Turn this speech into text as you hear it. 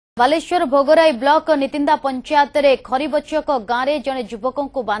Baleshwar Bhograi block नितिंदा panchayat रे खरीबचक गांव में जड़े युवक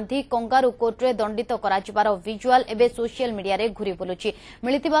को बांधी कंगारू कोर्ट में दंडित कर विजुआल एवं सोशल मीडिया रे घूरी बुलुची।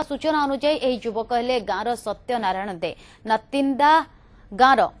 मिलिथिबा सूचना अनुसार यह युवक हेले गांव सत्यनारायण दे नतिंदा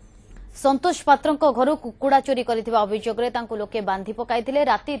गांव संतोष पात्र घर कुकुड़ा चोरी कर अभियोग लोके बांधी पकाई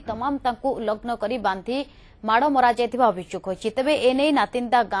राति तमाम लग्न कर बांधी माड़ मरा जाइथिबा अभियोग होइछि। तेबे एने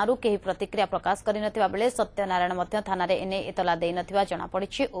नातिंदा गांव कहीं प्रतिक्रिया प्रकाश करनथिबा बेले सत्यनारायण थाना एने एतला देई नथिबा जणा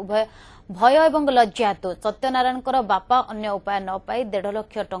पड़िछि। उभय भय एवं लज्जा हेतु सत्यनारायणकर बापा अन्य उपाय न पाई 1.5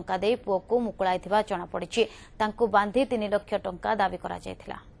 लाख टंका देई पुओ को मुकुळाइथिबा जणा पड़िछि। तांकु बांधी 3 लाख टंका दाबी करा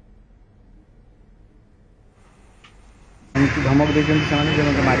जायथिला। धमक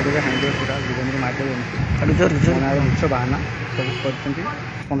देखते मारिदेवे हांगे पूरा जीवन को मारिदेवे बाहाना सब कर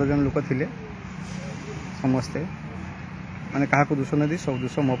 15 जन लोक थे समस्ते मैंने क्या दोष नहीं सब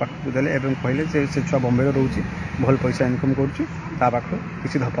दोष मो पाख देले एवं कहले से छुआ बॉम्बे रोचे भल पैसा इनकम करुँच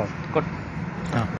किसी धप